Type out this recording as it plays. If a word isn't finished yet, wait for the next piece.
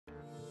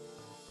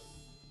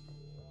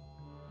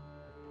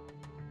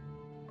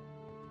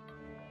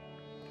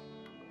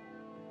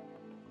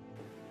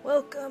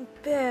Welcome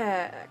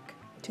back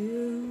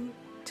to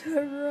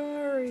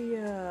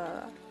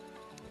Terraria.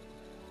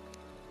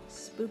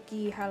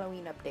 Spooky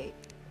Halloween update.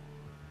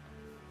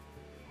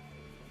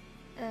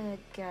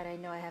 God, I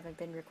know I haven't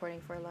been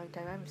recording for a long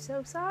time. I'm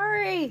so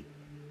sorry.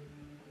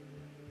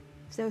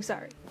 So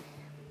sorry.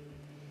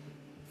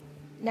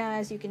 Now,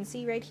 as you can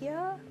see right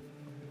here,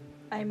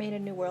 I made a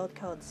new world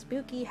called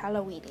Spooky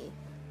Halloweeny.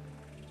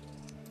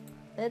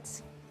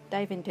 Let's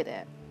dive into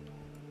that.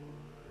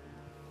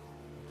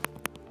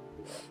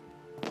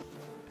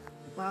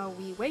 While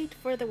we wait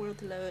for the world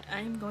to load,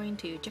 I'm going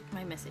to check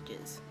my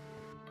messages.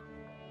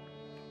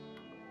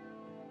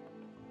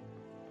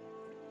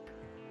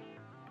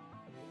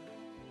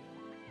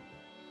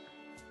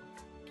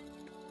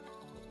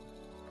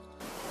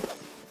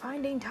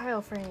 Finding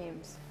tile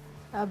frames.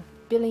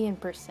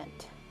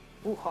 1,000,000,000%.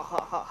 Ooh, ha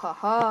ha ha ha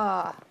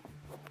ha.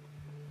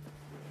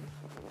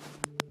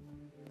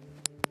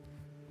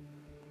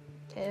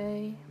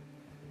 Okay.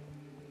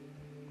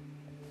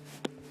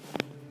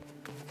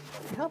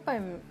 I hope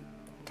I'm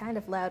kind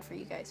of loud for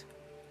you guys.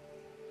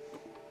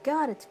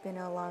 God, it's been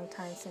a long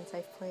time since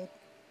I've played.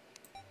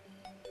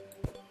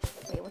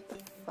 Wait, what the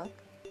fuck?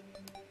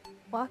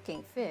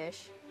 Walking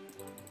fish?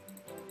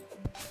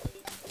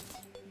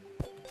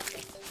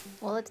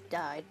 Well, it's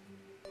died.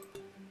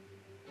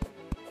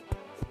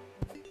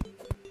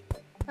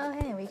 Oh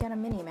hey, we got a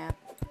mini-map.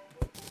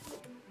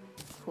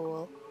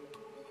 Cool.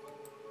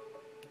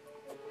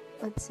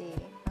 Let's see,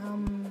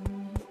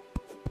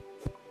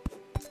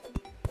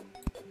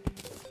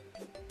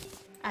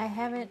 I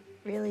haven't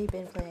really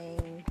been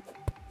playing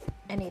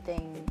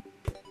anything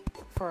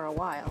for a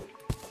while.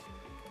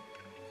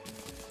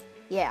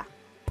 Yeah.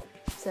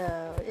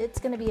 So, it's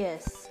gonna be a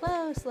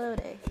slow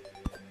day.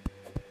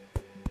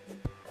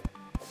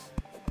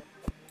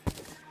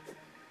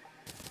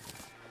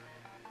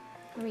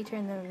 Let me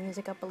turn the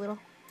music up a little.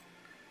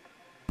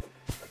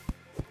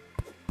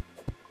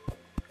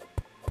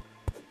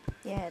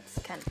 Yeah, it's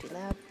kind of too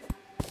loud.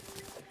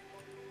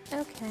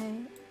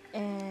 Okay,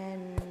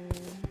 and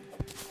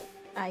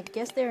I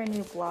guess there are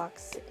new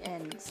blocks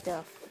and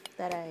stuff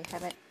that I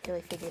haven't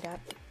really figured out.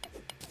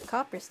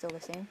 Copper's still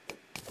the same.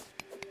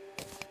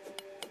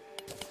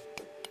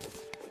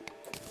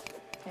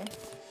 Okay.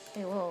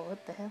 Hey, whoa,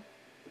 what the hell?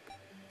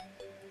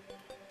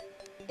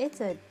 It's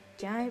a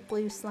giant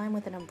blue slime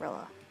with an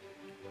umbrella.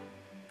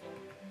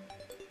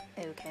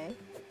 Okay.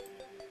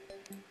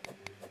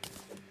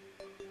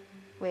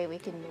 Wait, we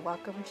can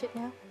walk over shit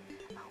now?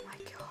 Oh my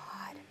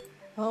god.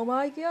 Oh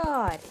my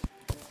god!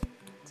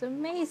 It's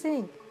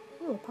amazing!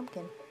 Ooh, a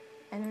pumpkin.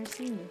 I never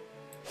seen you.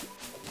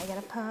 I got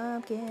a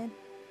pumpkin.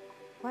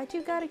 Why'd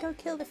you gotta go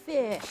kill the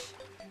fish?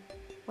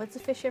 What's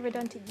the fish ever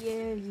done to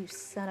you, you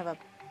son of a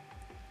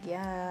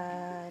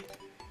god?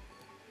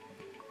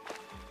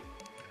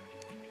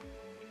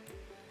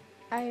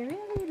 I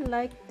really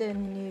like the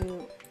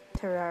new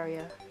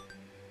Terraria.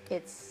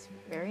 It's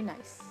very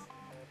nice.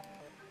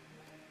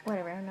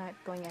 Whatever, I'm not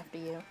going after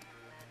you.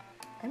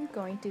 I'm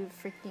going to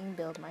freaking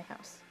build my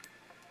house.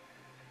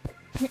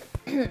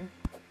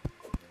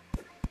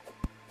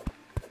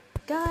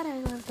 God, I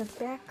love the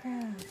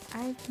background.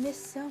 I miss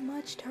so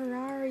much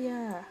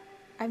Terraria.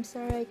 I'm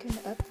sorry I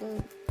couldn't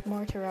upload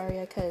more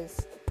Terraria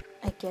because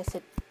I guess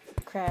it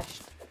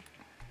crashed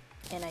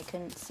and I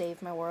couldn't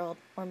save my world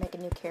or make a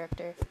new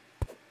character.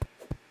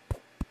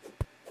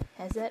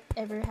 Has that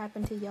ever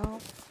happened to y'all?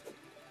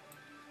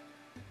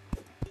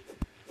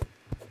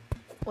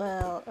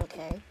 Well,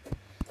 okay.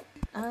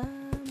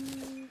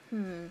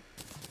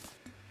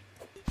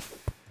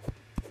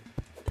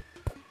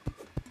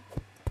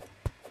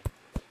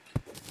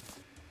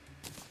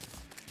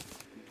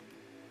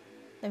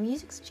 The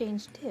music's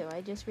changed too,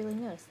 I just really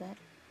noticed that.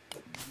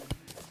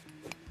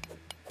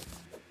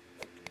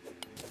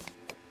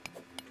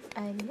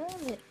 I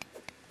love it.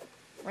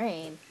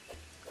 Rain.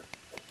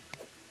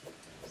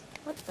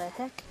 What the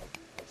heck?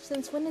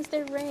 Since when is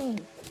there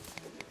rain?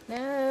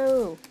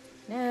 No!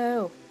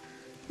 No!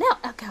 No!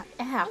 Oh god!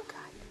 Ow!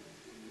 God!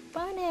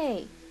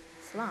 Bunny!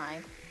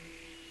 Slime.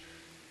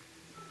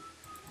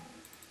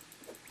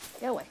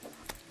 Go away.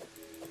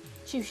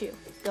 Shoo shoo.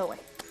 Go away.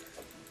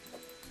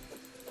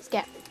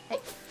 Scat. Hey.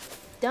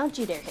 Don't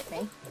you dare hit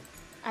me.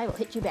 I will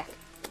hit you back.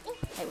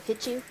 I will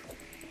hit you.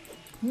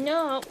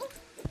 No!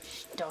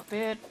 Stop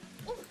it.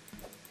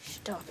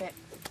 Stop it.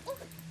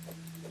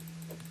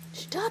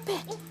 Stop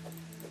it! You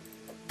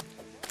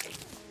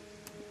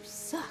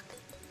suck.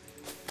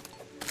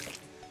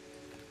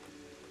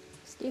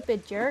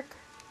 Stupid jerk.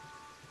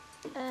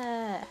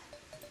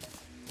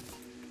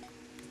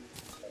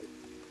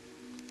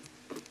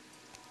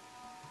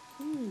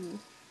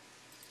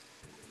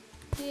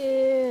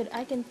 Dude,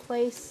 I can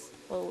place...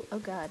 Oh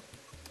god.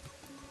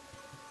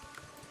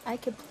 I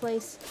could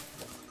place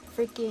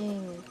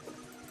freaking...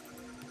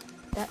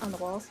 that on the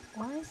walls.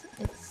 Why is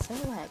it so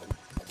laggy?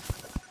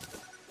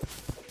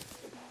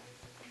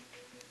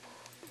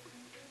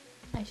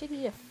 I should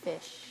eat a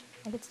fish.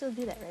 I could still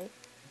do that, right?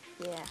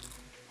 Yeah,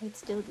 I could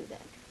still do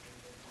that.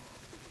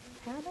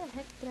 How the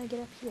heck did I get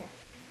up here?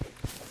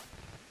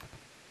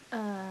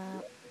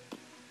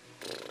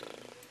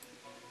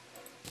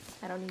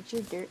 I don't need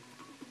your dirt.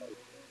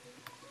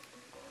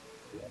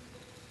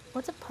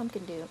 What's a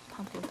pumpkin do?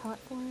 Pumpkin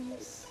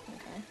platforms?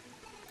 Okay.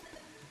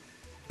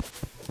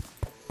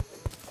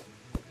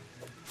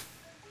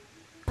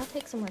 I'll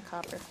take some more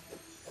copper.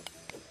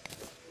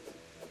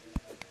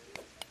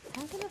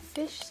 How can a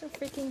fish so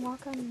freaking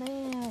walk on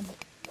land?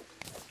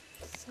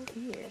 So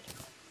weird.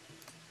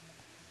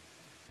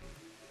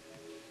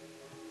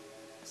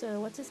 So,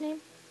 what's his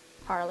name?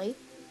 Harley.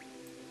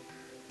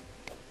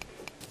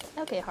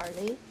 Okay,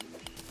 Harley.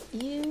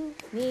 You,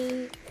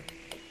 me,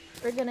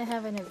 we're gonna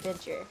have an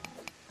adventure.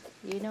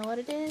 You know what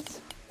it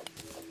is?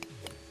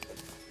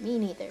 Me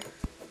neither.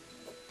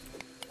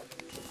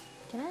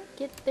 Can I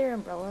get their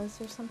umbrellas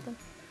or something?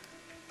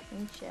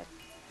 Let me check.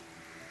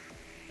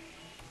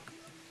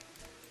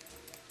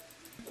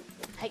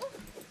 Hey!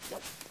 Go!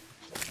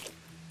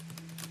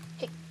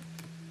 Hey!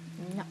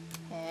 No!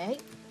 Hey!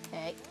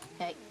 Hey!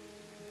 Hey!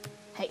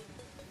 Hey!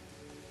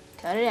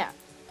 Cut it out!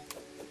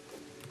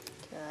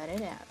 Cut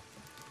it out!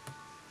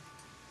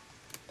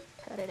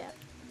 Cut it out!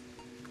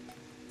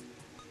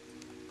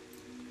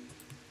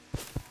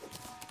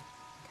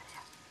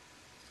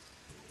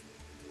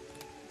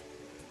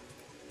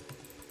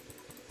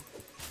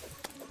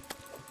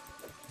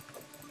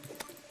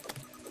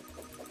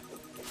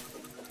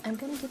 I'm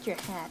gonna get your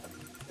hat.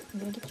 I'm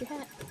gonna get your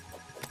hat.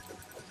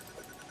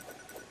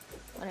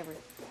 Whatever.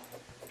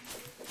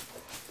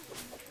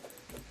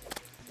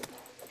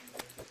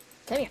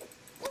 Come here.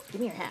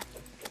 Give me your hat.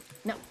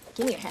 No,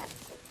 give me your hat.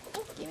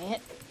 Give me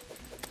it.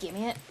 Give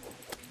me it.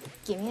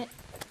 Give me it.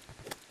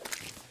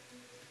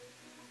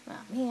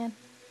 Oh man.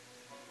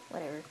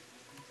 Whatever.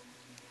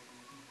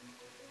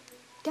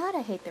 God,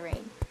 I hate the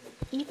rain.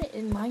 Even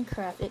in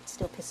Minecraft, it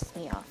still pisses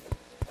me off.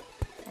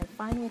 I'm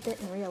fine with it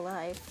in real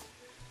life.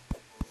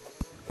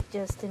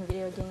 Just in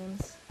video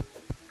games.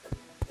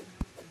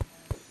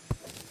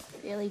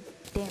 It really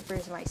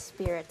dampers my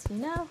spirits, you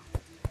know?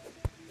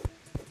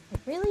 It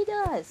really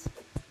does.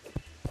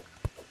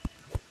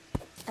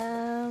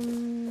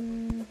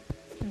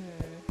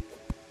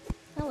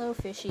 Hello,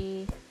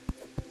 fishy.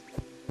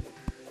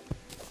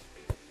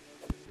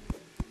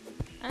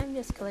 I'm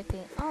just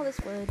collecting all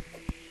this wood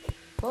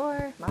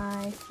for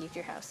my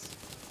future house.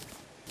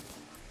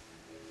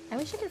 I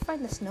wish I could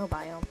find the snow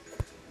biome.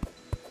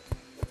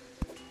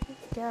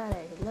 God,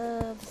 I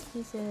love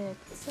this music.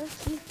 It's so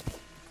cute.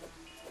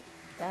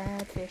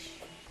 Bad fish.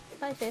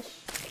 Bye, fish.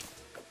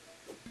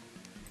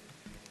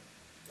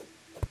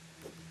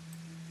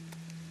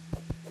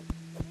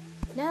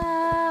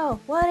 No!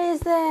 What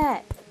is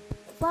that?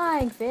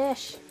 Flying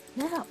fish.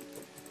 No.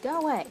 Go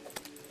away.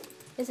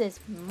 This is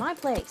my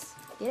place.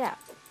 Get out.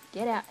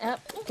 Get out. Oh,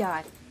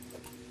 God.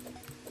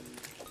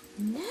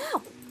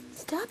 No!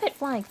 Stop it,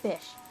 flying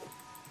fish.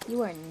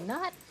 You are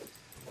not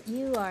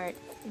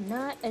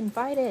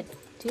invited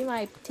to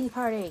my tea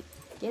party.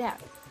 Get out.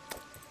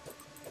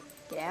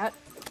 Get out.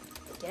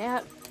 Get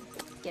out.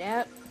 Get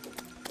out.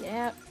 Get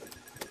out.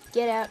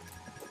 Get out.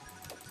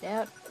 Get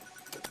out.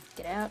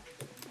 Get out.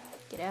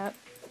 Get out.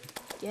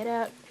 Get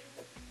out.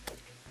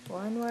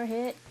 One more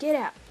hit. Get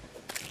out.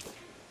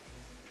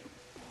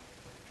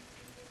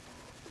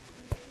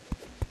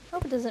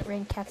 Hope it doesn't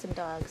rain cats and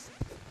dogs.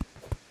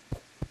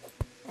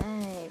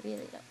 I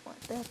really don't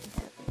want that to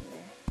happen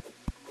either.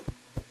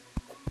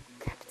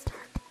 Crap, it's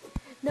dark.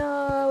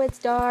 No, it's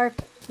dark.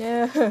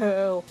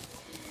 No.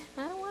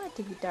 I don't want it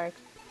to be dark.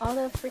 All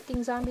the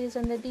freaking zombies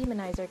and the demon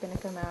eyes are gonna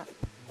come out.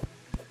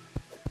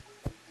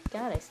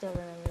 God, I still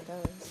remember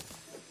those.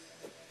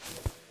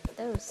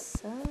 Those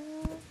suck.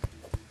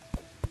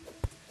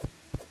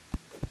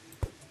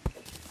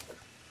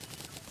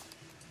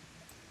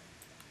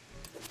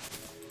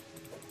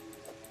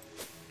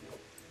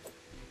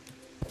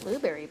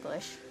 Blueberry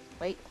bush?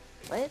 Wait,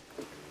 what?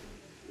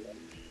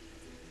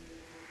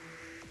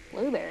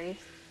 Blueberries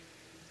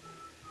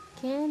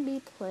can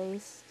be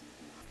placed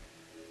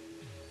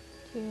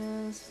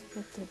just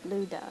with the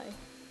blue dye.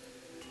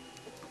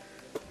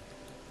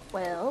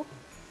 Well.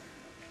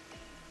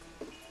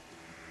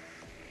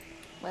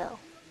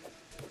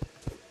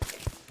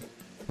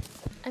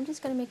 I'm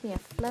just gonna make me a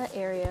flat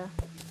area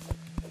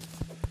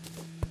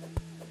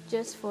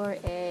just for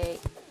a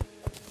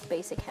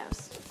basic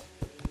house.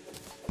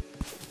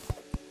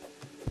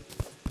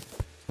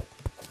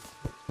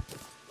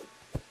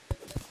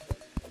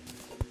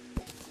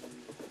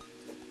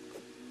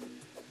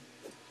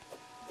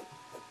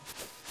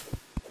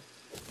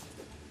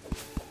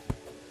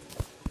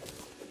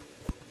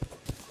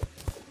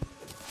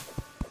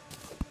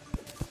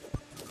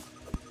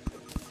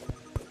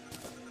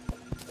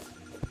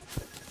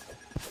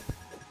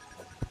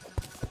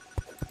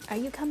 Are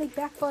you coming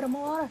back for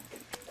more?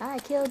 I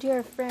killed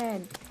your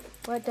friend.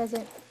 What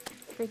doesn't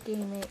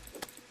freaking make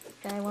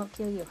that I won't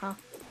kill you, huh?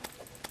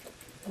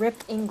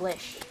 Rip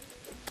English.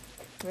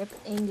 Rip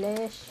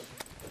English.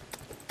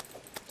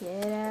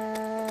 Get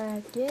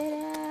out. Get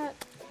out.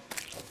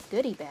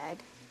 Goodie bag.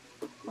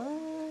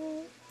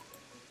 What?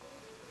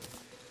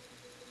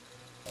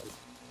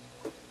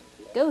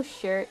 Ghost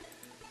shirt.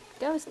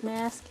 Ghost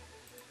mask.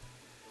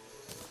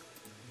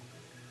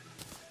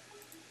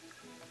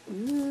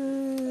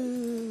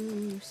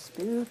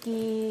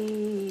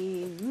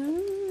 spooky.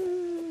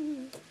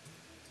 Woo.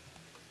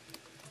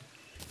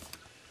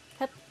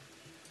 Hup.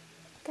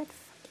 God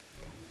fucking.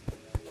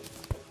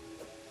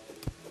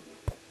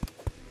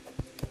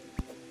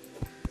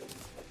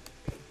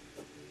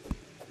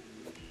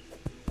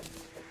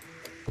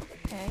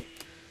 Okay.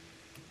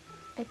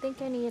 I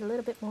think I need a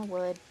little bit more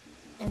wood,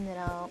 and then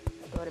I'll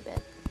go to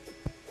bed.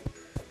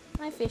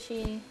 Hi,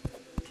 fishy.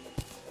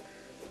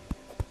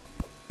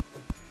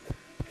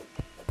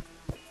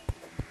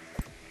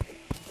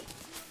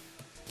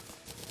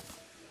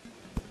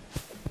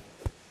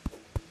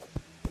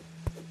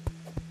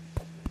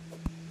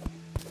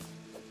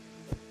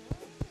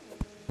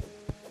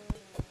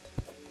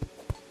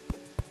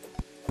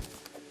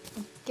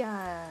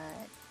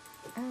 God.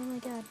 Oh my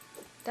god.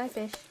 Die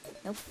fish.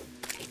 Nope.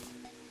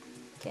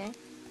 Okay.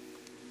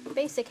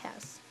 Basic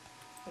house.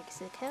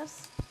 Basic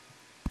house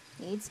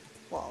needs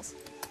walls.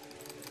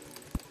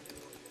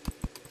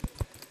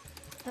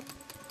 Yep.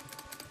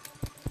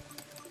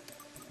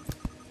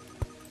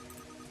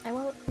 I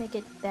won't make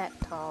it that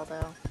tall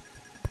though.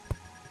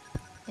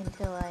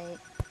 Until I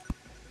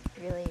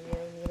really,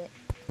 really need it.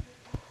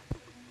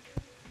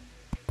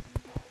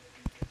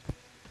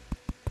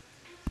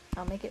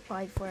 I'll make it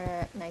wide for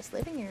a nice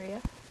living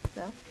area,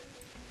 though.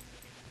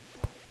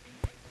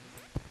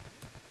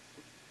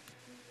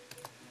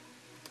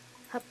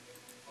 Hup,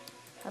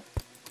 hup,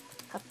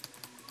 hup,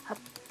 hup.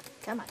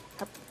 Come on,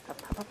 hup,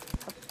 hup, hup, hup,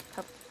 hup,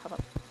 hup, hup,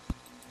 hup.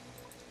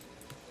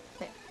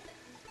 There.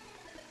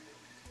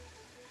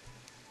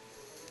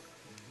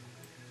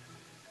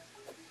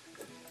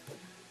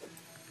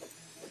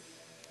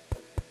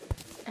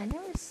 I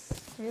never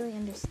really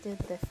understood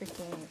the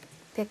freaking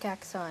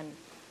pickaxe on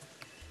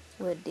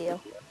wood deal.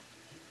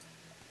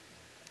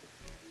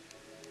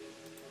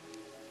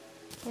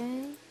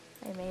 Okay,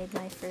 I made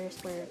my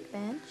first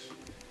workbench.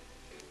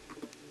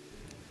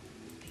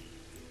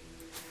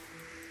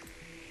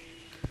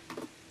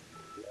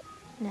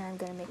 Now I'm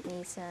gonna make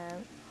me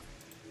some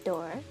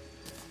door.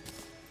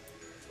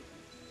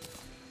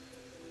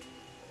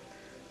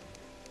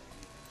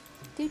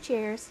 Two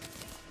chairs.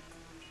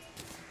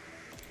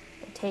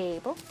 A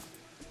table.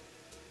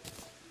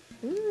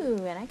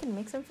 Ooh, and I can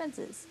make some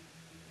fences.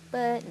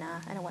 But nah,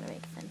 I don't want to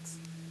make a fence.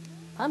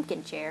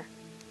 Pumpkin chair.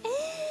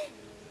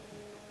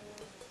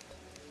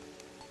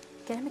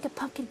 Can I make a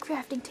pumpkin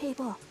crafting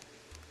table?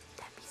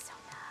 That'd be so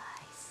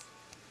nice.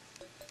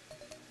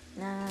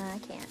 Nah, I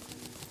can't.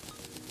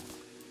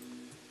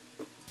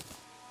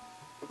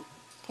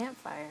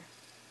 Campfire.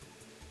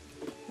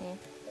 Yeah.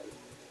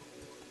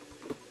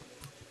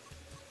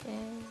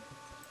 Okay.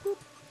 Boop.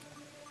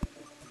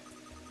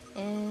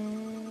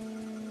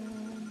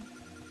 And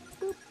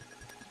boop.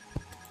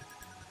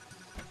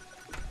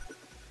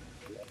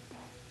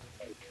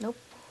 Nope.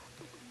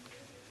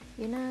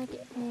 You're not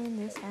getting in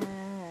this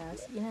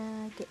house. You're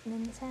not getting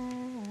in this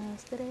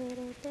house. Da -da -da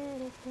 -da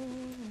 -da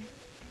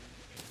 -da.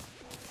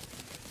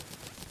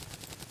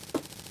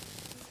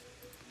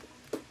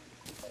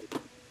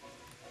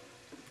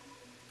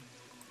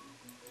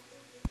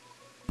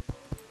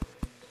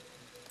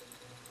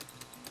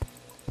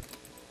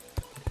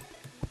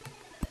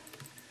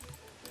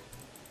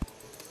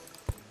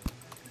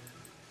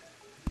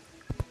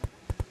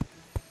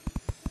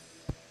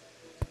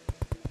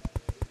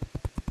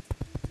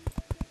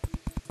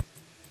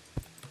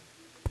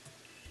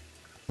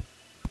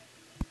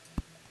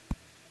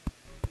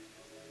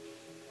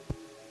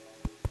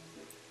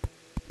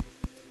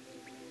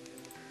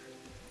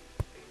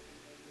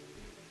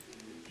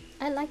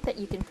 I like that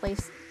you can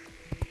place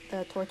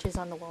the torches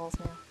on the walls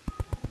now.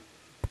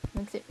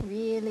 Makes it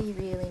really,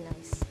 really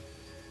nice.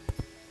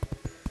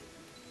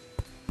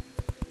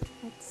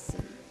 Let's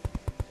see.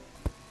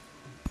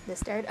 The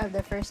start of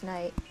the first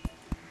night,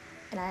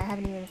 and I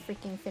haven't even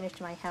freaking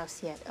finished my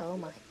house yet. Oh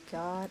my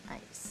god,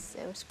 I'm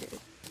so screwed.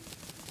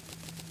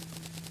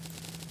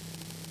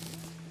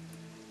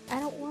 I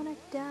don't want to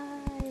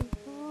die.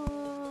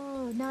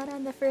 Oh, not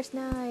on the first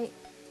night.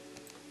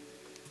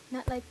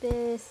 Not like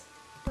this.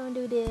 Don't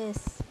do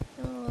this.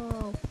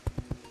 No.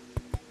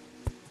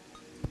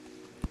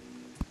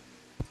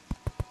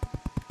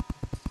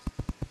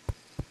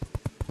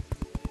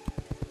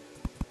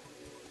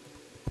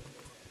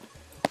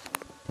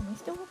 Am I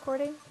still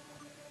recording?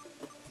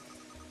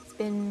 It's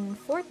been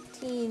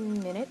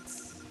 14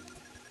 minutes.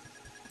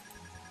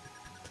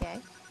 Okay.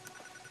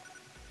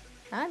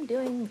 I'm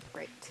doing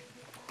great.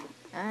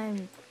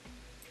 I'm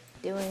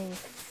doing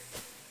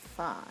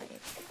fine.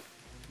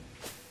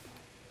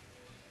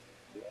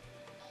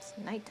 It's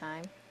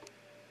nighttime.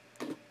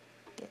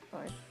 Get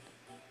bored.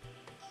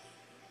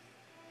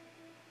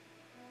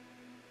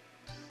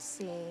 Let's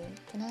see.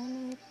 Can I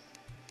make...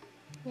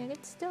 Yeah, I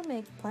can still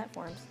make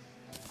platforms.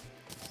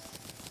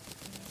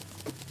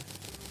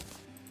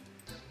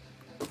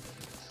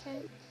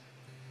 Okay.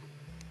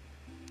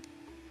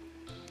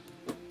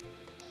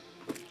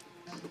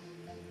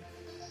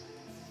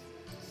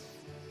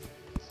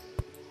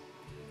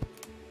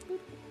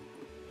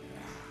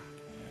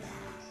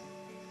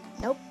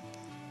 Nope.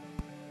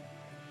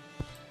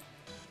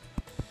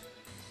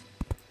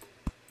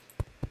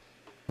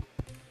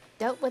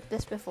 dealt with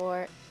this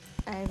before.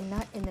 I'm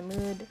not in the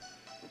mood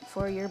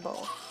for your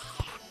bowl.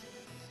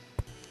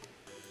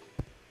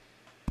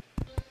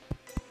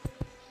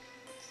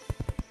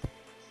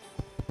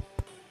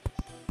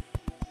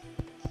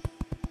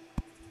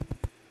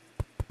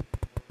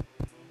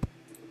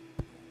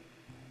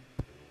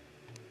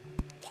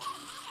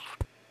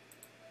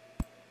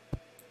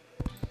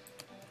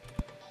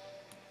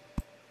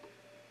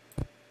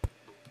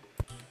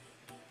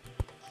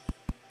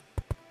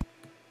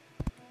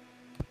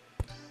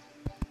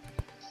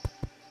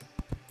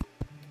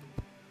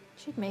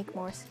 Should make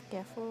more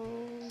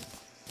scaffolds.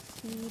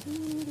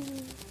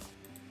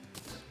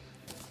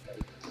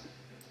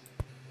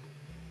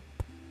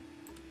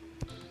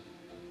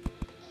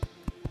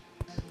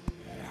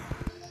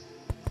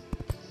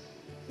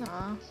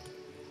 Aw.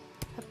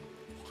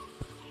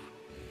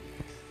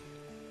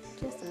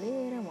 Just a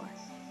little more.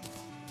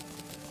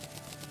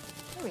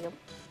 There we go.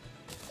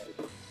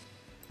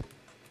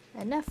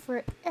 Enough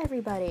for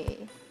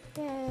everybody.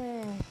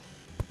 Yay.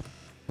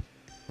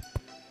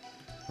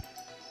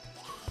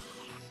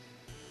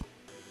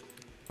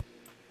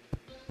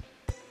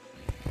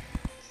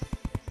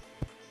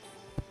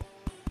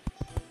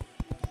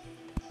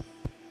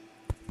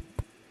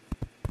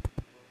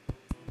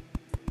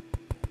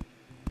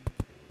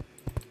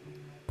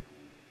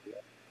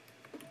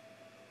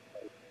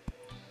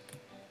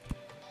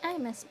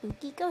 I'm a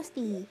spooky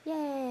ghosty.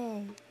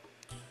 Yay!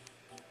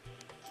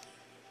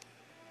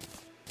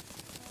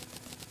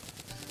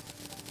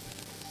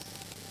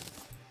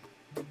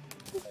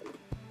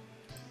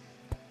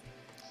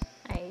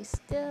 I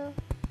still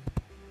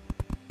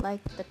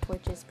like the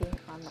torches being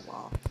on the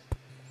wall.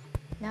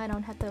 Now I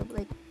don't have to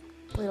like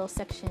little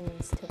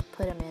sections to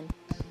put them in.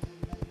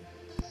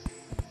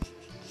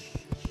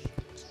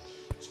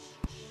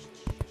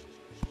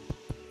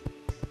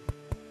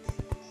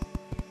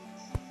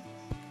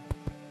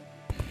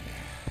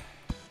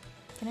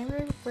 Can I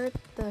revert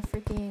the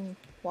freaking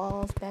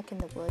walls back in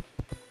the wood?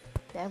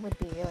 That would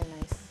be really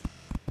nice.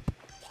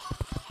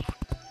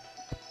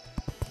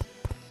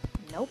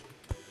 Nope.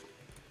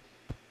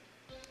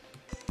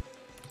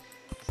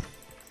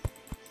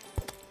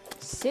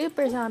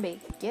 Super zombie,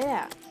 get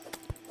out.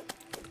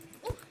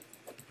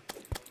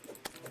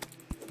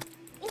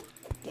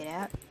 Get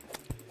out.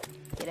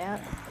 Get out.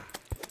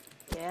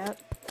 Get out.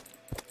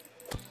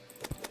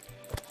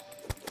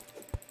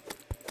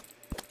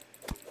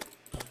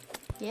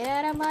 Get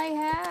out of my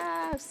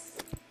house!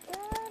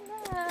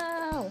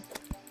 No!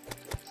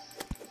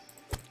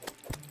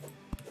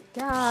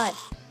 God!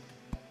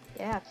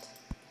 Get out.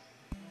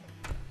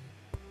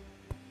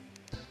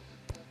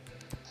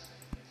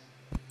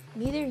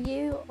 Neither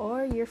you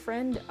or your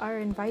friend are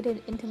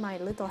invited into my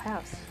little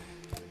house.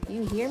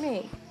 You hear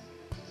me?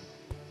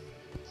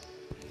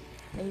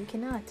 No, you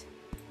cannot.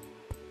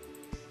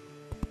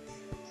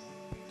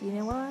 Do you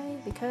know why?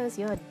 Because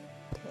you're dead.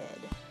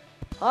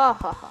 Ha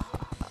ha ha ha.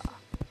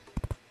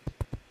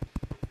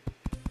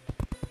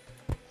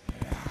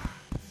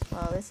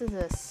 Well, this is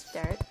a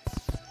start.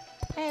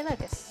 Hey, look,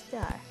 a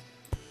star.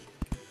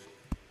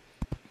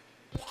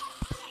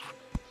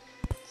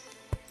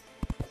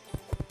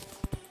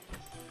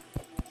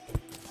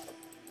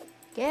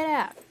 Get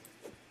out!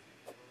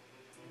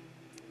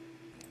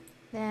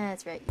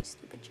 That's right, you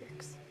stupid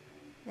jerks.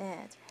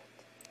 That's right.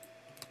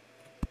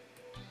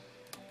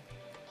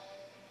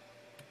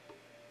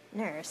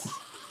 Nurse.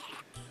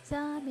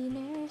 Zombie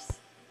nurse.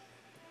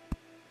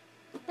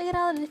 Look at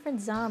all the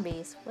different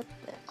zombies. What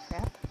the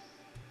crap?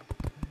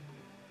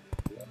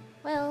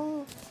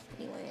 Well,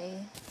 anyway.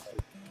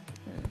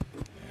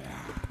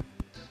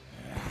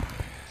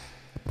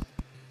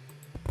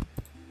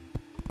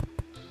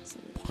 Let's see,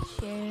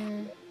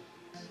 share.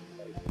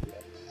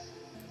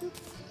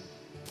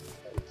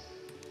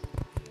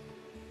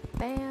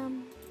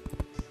 Bam.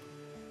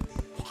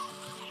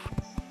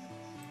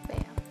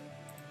 Bam.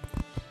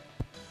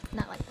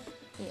 Not like that.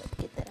 Ew,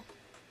 get that.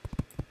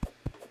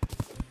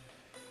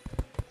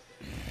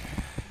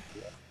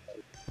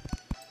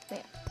 Bam.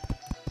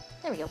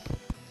 There we go.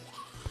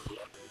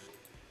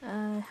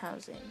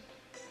 Housing.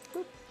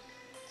 Boop.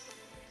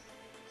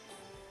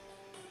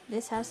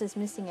 This house is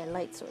missing a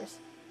light source.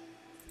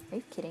 Are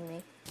you kidding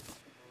me?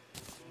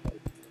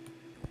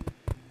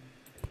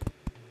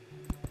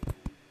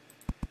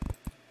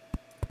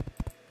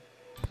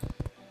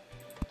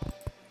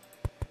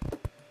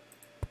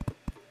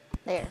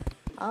 There.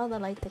 All the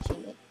light that you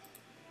need.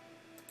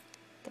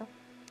 Go.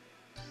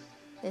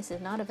 This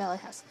is not a valid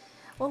house.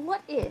 Well,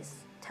 what is?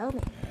 Tell me.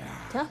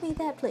 Tell me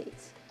that,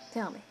 please.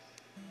 Tell me.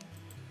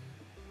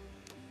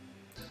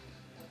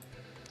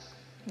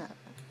 No,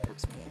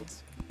 that's my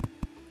ass.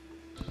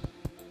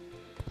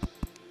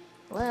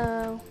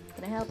 Hello?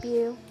 Can I help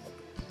you?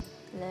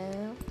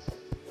 Hello?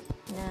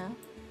 No?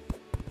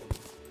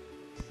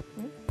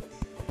 Hmm?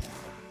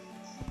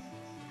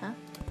 Huh?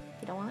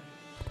 You don't want?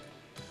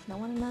 Don't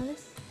want to know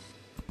this?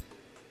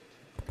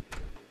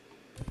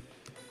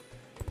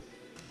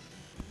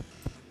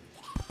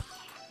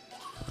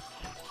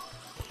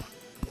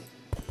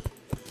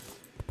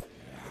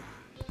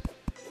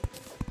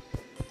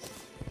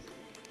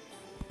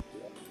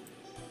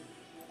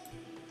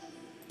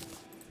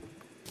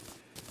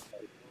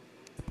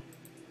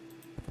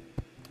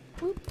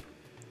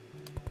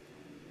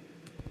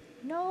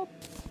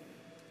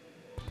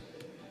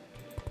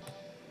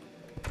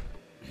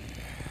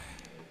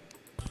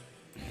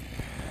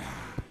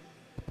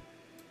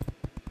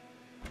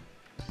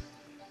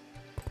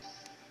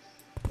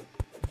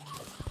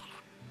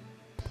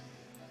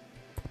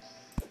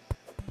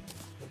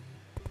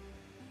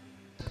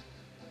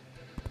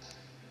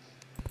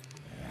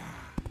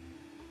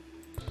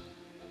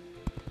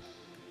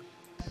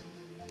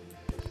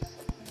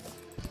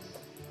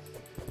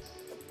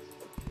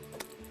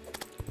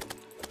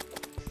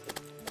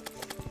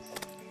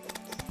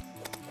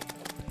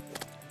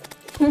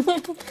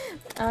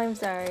 I'm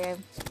sorry.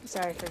 I'm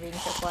sorry for being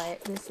so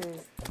quiet. This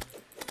is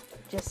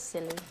just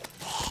silly.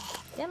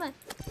 Come on.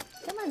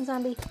 Come on,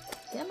 zombie.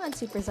 Come on,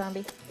 super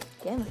zombie.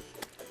 Come on.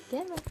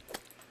 Come on.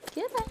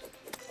 Come on.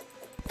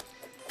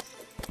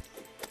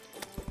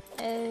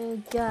 Oh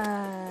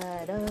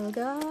god. Oh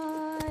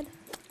god.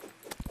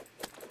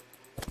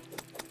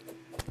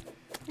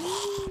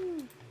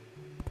 Woo.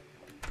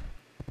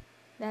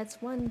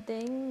 That's one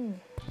thing.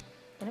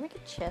 Can I make a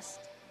chest?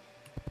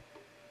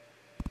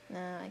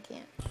 No, I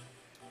can't.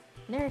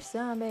 Nurse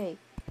zombie.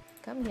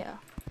 Come here.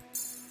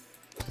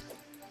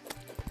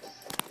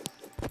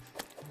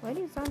 Why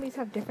do zombies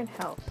have different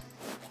health?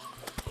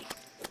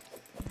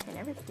 I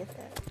never get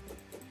that.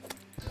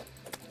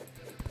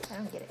 I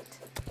don't get it.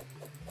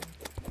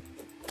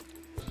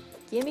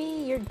 Give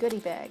me your goodie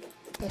bag,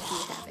 if you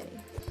have any.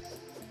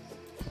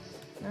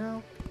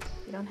 No?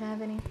 You don't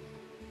have any?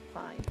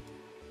 Fine.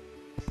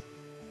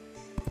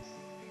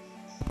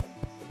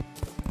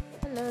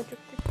 Hello,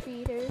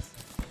 trick-or-treaters.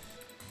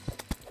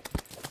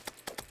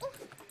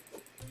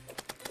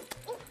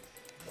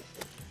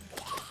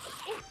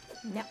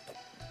 No.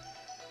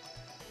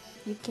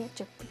 You can't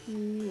jump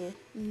here.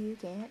 You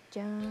can't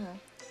jump.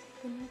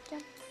 You cannot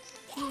jump.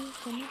 You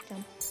cannot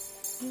jump.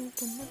 You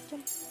cannot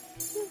jump.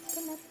 You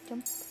cannot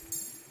jump.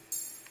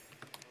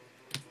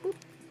 Boop.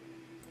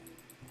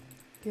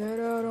 Get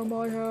out of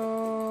my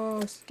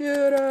house.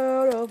 Get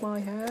out of my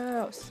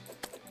house.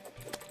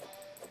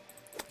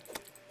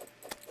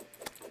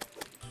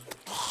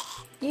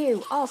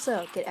 You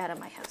also get out of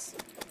my house.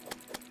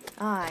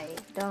 I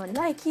don't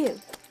like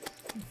you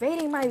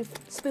invading my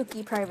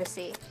spooky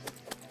privacy.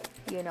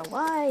 You know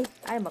why?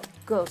 I'm a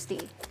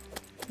ghosty.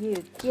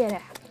 You get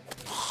out.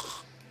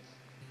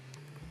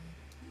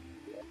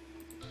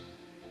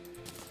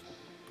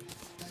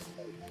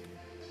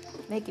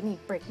 Making me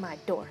break my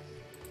door.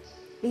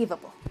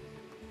 Unbelievable.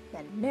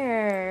 The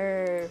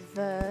nerve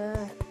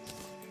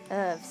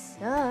of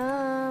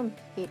some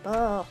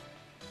people.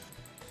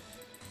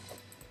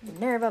 The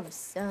nerve of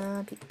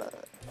some people.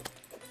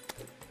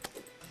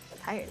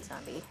 Tired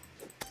zombie.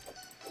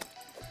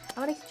 I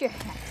want to get your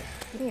hat.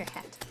 Give me your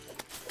hat.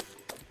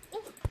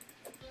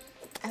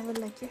 I would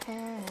like your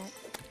hat.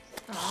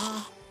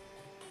 Aw.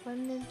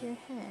 Wanted your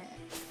hat.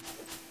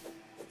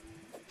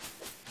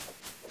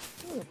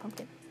 Ooh,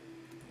 pumpkin.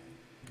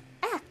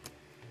 Ah!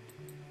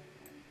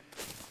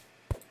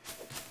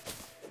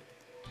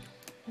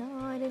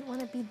 No, I didn't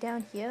want to be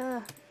down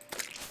here.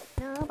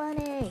 No,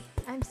 Bunny.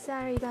 I'm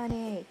sorry,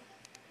 Bunny.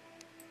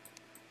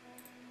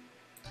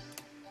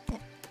 Yeah.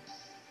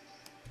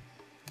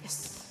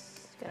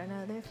 Yes. Got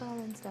another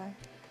fallen star.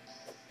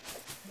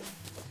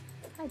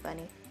 Hi,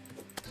 Bunny.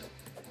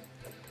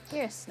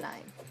 You're a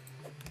slime.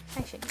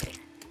 I should care.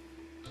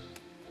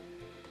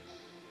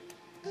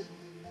 Whee!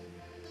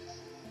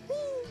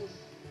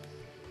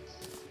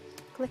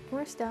 Collect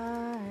more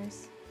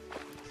stars.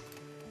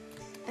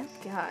 Oh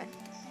god.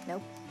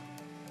 Nope.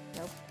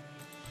 Nope.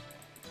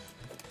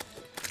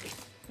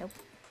 Nope.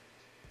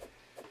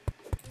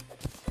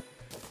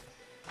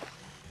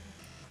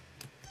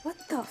 What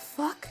the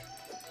fuck?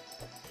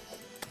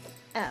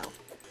 Oh.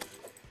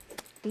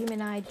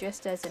 Demon Eye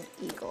dressed as an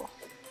eagle.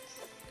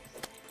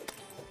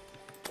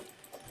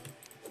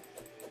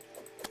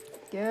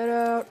 Get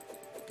out.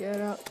 Get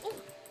out.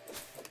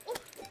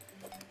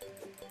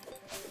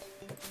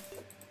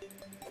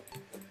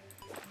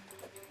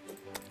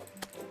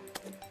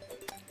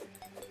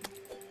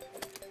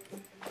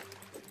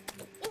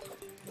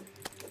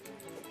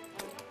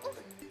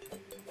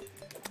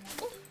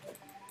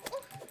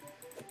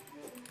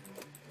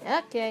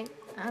 Okay,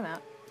 I'm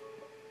out.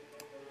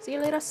 See you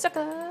later,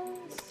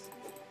 suckers!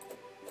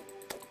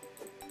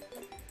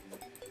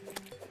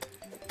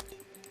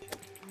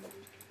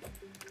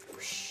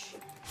 Whoosh.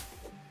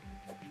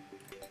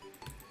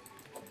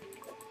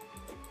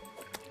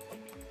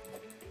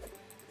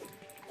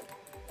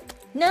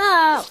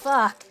 No!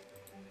 Fuck!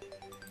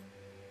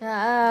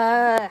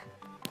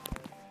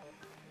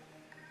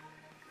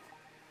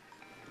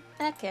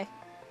 Okay.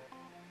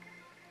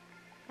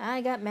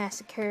 I got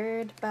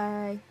massacred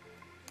by...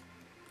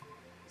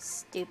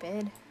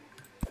 stupid.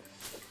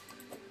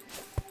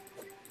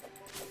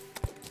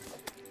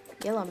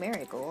 Yellow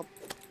marigold.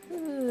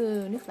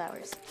 Ooh, new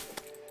flowers.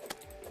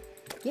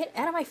 Get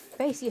out of my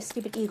face, you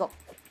stupid eagle.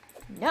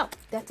 No,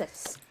 that's a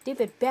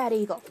stupid bad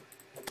eagle.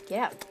 Get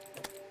out.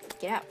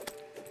 Get out.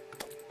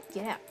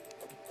 Get out.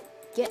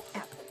 Get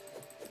out.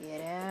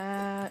 Get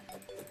out.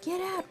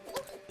 Get out.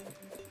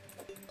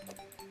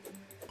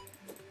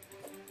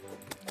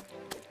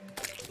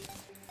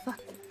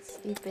 Fuck,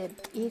 stupid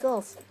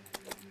eagles.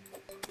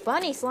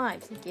 Bunny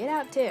slimes, get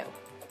out too.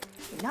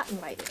 You're not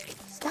invited.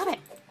 Stop it!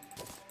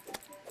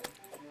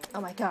 Oh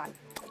my god.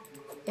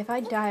 If I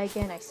die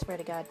again, I swear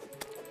to god.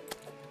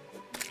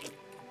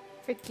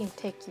 Freaking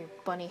take your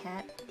bunny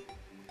hat.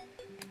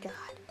 God.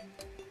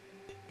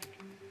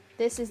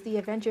 This is the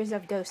adventures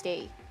of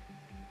Ghosty.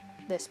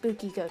 The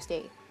spooky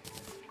Ghosty.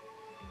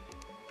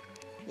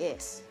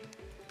 Yes.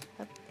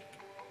 Up.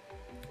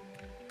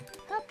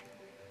 Up.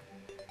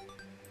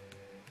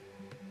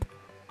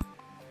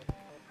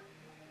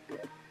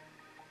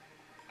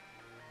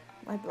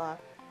 Mud block.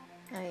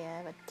 Oh yeah,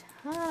 I have a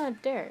ton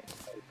of dirt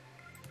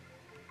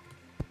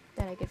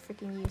that I could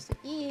freaking use to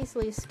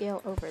easily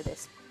scale over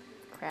this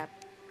crap.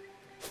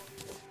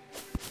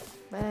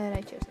 But I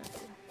chose not to.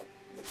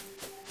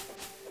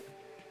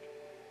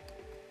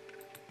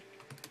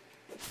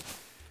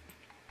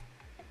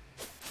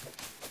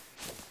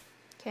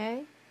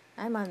 Okay,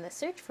 I'm on the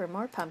search for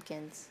more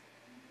pumpkins.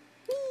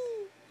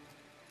 Whee!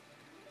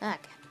 Okay.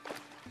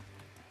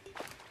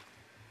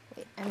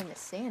 Wait, I'm in the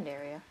sand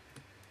area.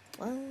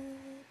 What?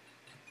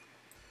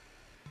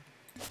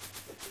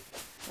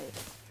 Wait.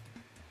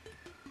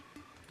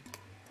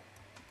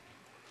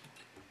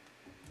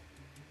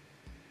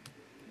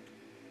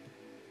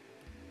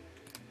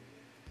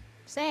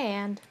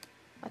 Sand?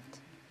 What?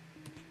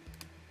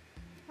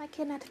 I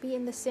cannot be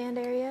in the sand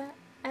area.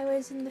 I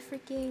was in the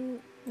freaking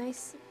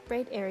nice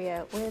bright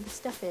area where the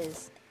stuff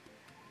is.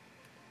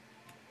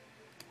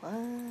 What?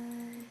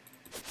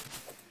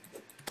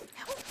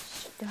 No,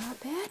 stop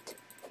it.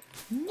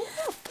 No!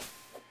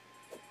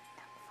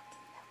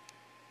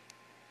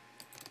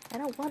 I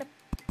don't want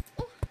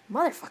to.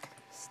 Motherfucker,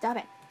 stop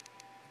it.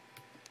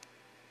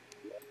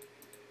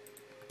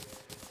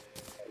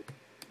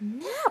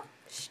 No!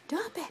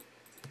 Stop it!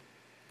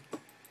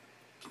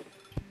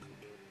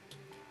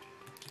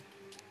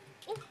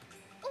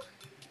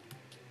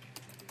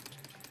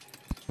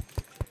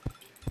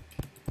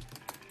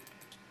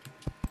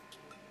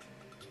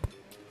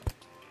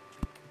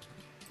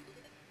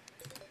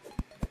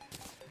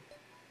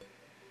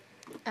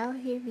 I'll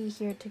be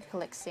here to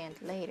collect sand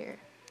later.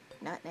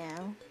 Not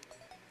now.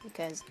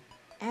 Because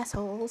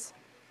assholes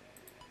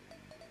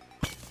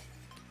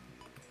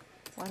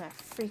wanna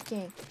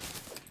freaking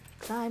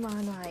climb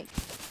on my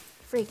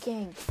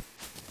freaking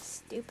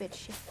stupid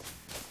shit.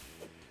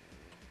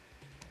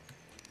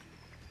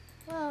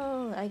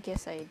 Well, I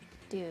guess I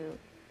do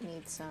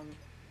need some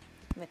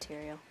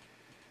material.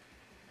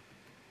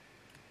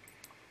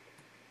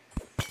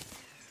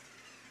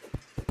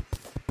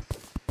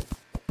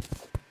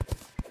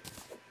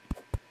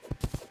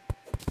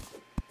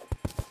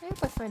 I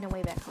hope I find a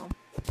way back home.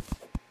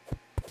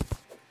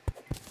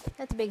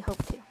 That's a big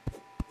hope too.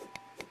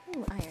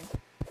 Ooh, iron.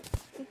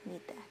 We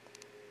need that.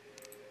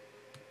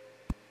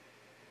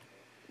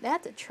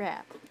 That's a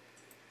trap.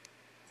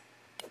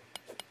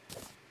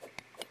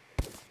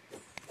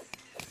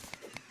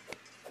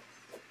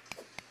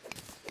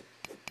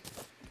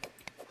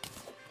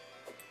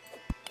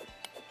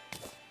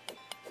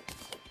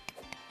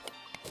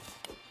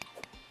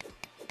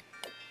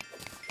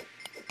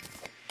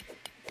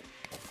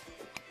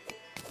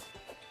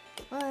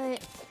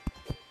 What?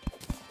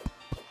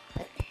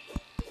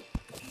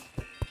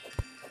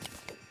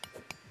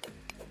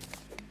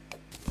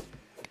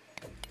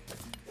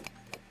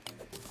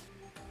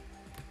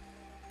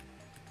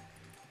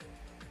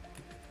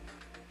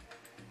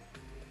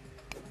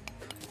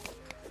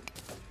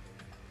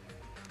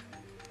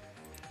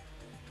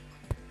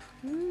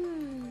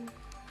 Ooh.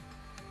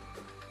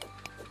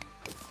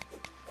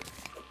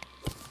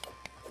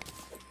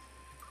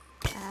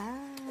 Ah,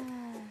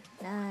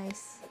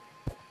 nice.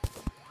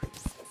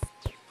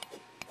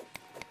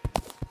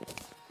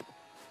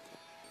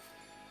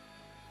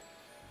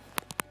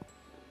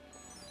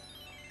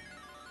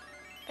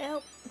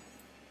 Well,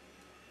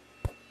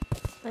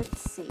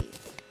 let's see.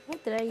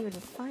 What did I even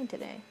find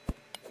today?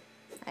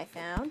 I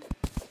found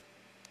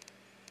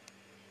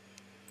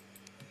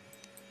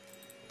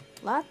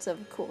lots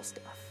of cool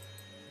stuff.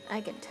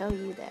 I can tell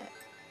you that.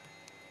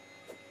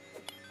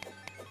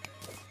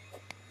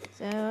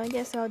 So I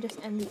guess I'll just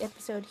end the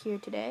episode here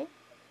today.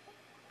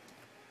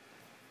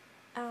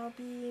 I'll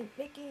be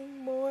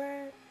making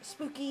more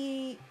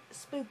spooky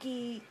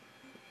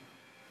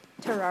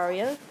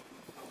Terraria,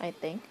 I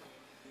think,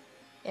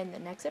 in the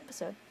next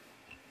episode.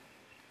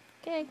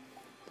 Okay,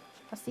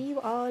 I'll see you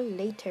all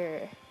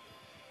later.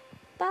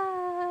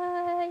 Bye!